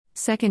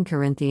2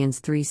 Corinthians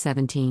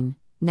 3:17,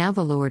 Now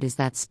the Lord is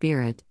that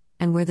Spirit,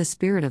 and where the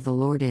Spirit of the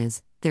Lord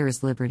is, there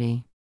is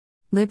liberty.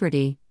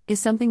 Liberty is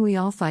something we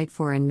all fight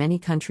for and many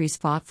countries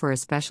fought for,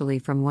 especially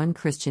from one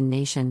Christian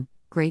nation,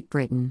 Great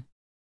Britain.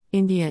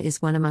 India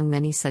is one among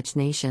many such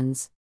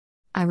nations.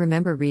 I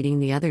remember reading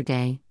the other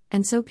day,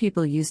 and so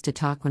people used to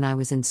talk when I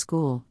was in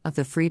school, of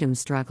the freedom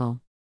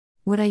struggle.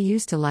 What I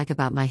used to like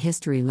about my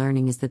history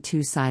learning is the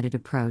two-sided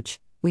approach.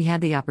 We had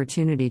the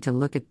opportunity to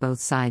look at both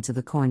sides of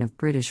the coin of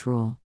British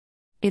rule.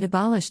 It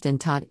abolished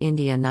and taught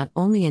India not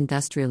only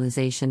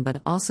industrialization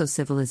but also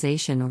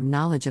civilization or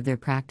knowledge of their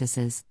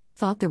practices,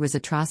 thought there was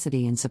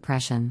atrocity and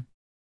suppression.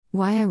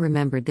 Why I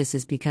remembered this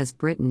is because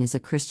Britain is a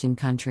Christian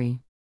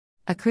country.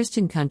 A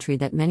Christian country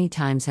that many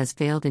times has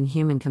failed in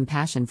human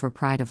compassion for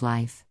pride of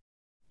life.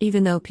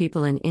 Even though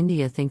people in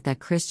India think that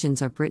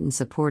Christians are Britain's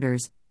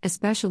supporters,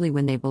 especially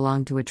when they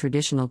belong to a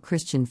traditional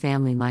Christian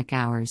family like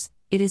ours,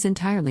 it is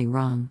entirely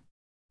wrong.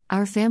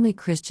 Our family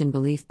Christian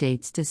belief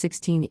dates to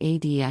 16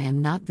 AD. I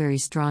am not very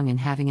strong in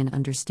having and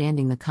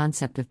understanding the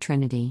concept of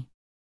Trinity.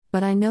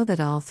 But I know that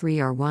all three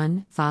are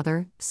one,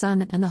 Father,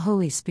 Son, and the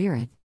Holy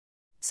Spirit.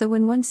 So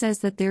when one says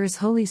that there is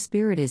Holy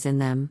Spirit is in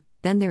them,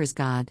 then there is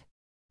God.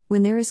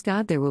 When there is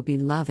God, there will be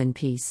love and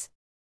peace.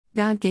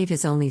 God gave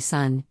His only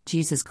Son,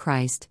 Jesus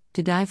Christ,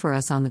 to die for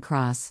us on the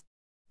cross.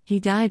 He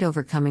died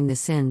overcoming the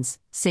sins,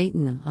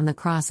 Satan, on the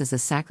cross as a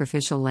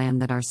sacrificial lamb,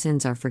 that our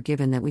sins are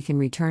forgiven, that we can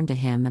return to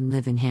Him and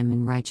live in Him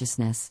in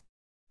righteousness.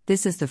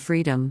 This is the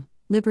freedom,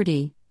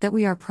 liberty, that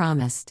we are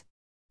promised.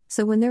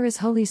 So when there is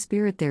Holy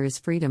Spirit, there is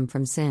freedom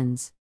from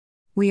sins.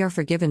 We are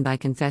forgiven by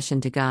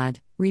confession to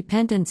God,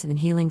 repentance and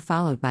healing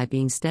followed by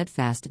being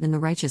steadfast in the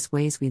righteous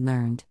ways we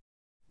learned.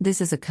 This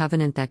is a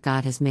covenant that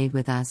God has made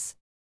with us.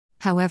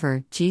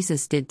 However,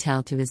 Jesus did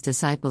tell to His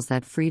disciples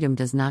that freedom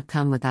does not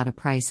come without a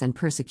price and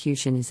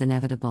persecution is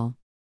inevitable.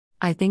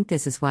 I think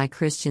this is why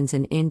Christians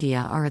in India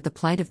are at the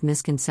plight of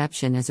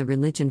misconception as a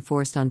religion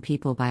forced on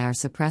people by our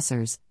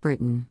suppressors,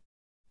 Britain.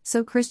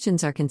 So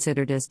Christians are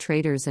considered as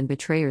traitors and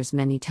betrayers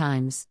many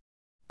times.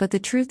 But the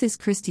truth is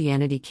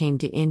Christianity came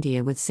to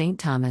India with St.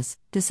 Thomas,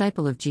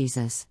 disciple of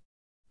Jesus.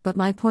 But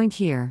my point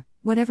here,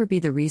 whatever be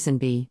the reason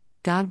be,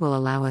 God will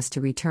allow us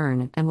to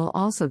return and will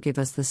also give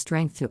us the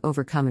strength to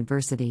overcome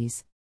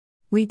adversities.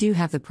 We do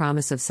have the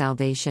promise of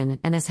salvation,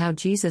 and as how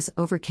Jesus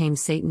overcame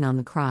Satan on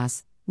the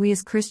cross, we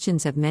as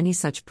Christians have many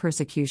such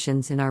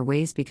persecutions in our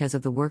ways because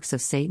of the works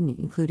of Satan,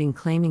 including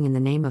claiming in the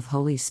name of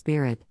Holy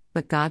Spirit,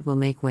 but God will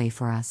make way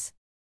for us.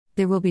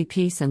 There will be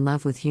peace and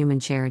love with human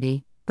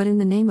charity, but in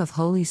the name of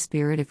Holy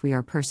Spirit, if we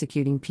are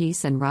persecuting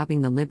peace and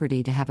robbing the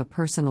liberty to have a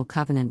personal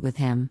covenant with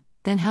Him,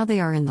 then how they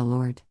are in the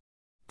Lord?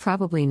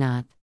 Probably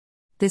not.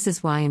 This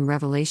is why in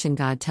Revelation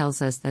God tells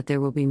us that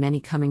there will be many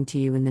coming to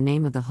you in the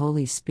name of the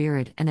Holy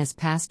Spirit, and as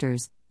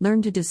pastors,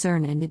 learn to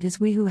discern, and it is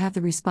we who have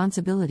the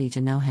responsibility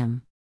to know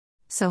Him.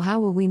 So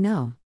how will we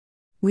know?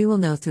 We will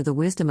know through the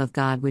wisdom of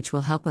God, which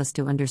will help us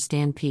to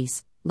understand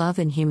peace, love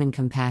and human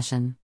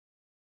compassion.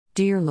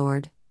 Dear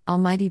Lord,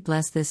 Almighty,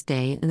 bless this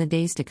day and the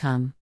days to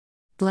come.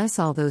 Bless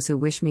all those who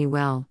wish me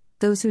well,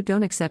 those who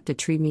don't accept to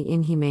treat me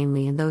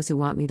inhumanely, and those who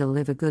want me to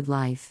live a good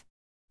life.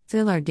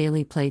 Fill our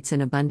daily plates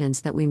in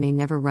abundance that we may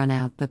never run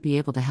out but be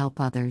able to help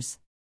others.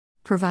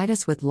 Provide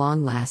us with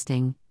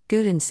long-lasting,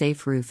 good and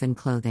safe roof and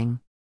clothing.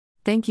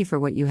 Thank you for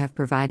what you have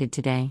provided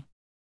today.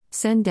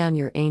 Send down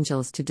your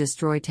angels to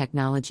destroy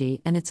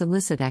technology and its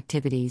illicit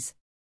activities.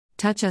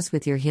 Touch us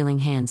with your healing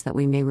hands that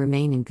we may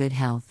remain in good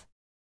health.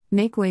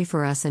 Make way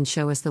for us and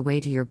show us the way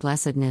to your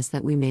blessedness,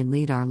 that we may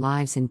lead our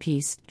lives in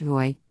peace,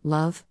 joy,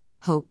 love,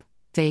 hope,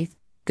 faith,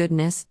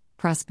 goodness,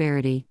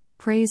 prosperity,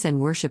 praise and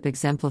worship,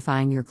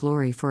 exemplifying your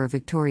glory for a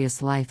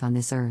victorious life on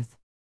this earth.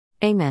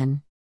 Amen.